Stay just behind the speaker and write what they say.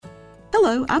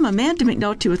Hello, I'm Amanda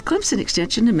McNulty with Clemson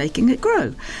Extension and Making It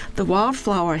Grow. The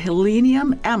wildflower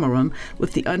Helenium amarum,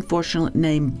 with the unfortunate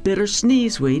name bitter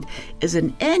sneezeweed, is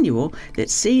an annual that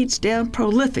seeds down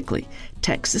prolifically.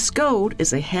 Texas Gold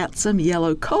is a handsome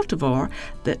yellow cultivar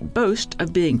that boasts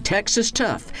of being Texas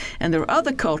tough. And there are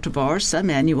other cultivars,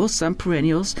 some annuals, some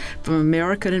perennials, from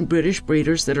American and British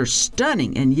breeders that are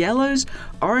stunning in yellows,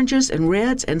 oranges, and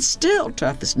reds, and still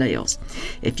tough as nails.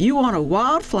 If you want a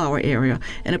wildflower area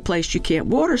in a place you can't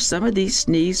water, some of these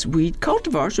sneezeweed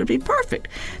cultivars would be perfect.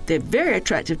 They're very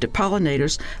attractive to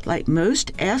pollinators. Like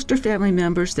most aster family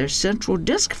members, their central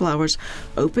disc flowers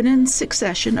open in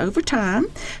succession over time,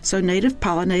 so native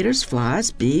pollinators,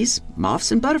 flies, bees,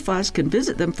 moths, and butterflies can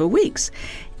visit them for weeks.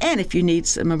 And if you need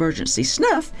some emergency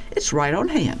snuff, it's right on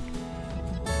hand.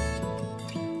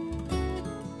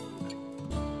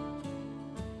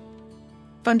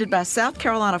 Funded by South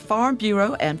Carolina Farm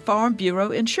Bureau and Farm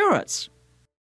Bureau Insurance.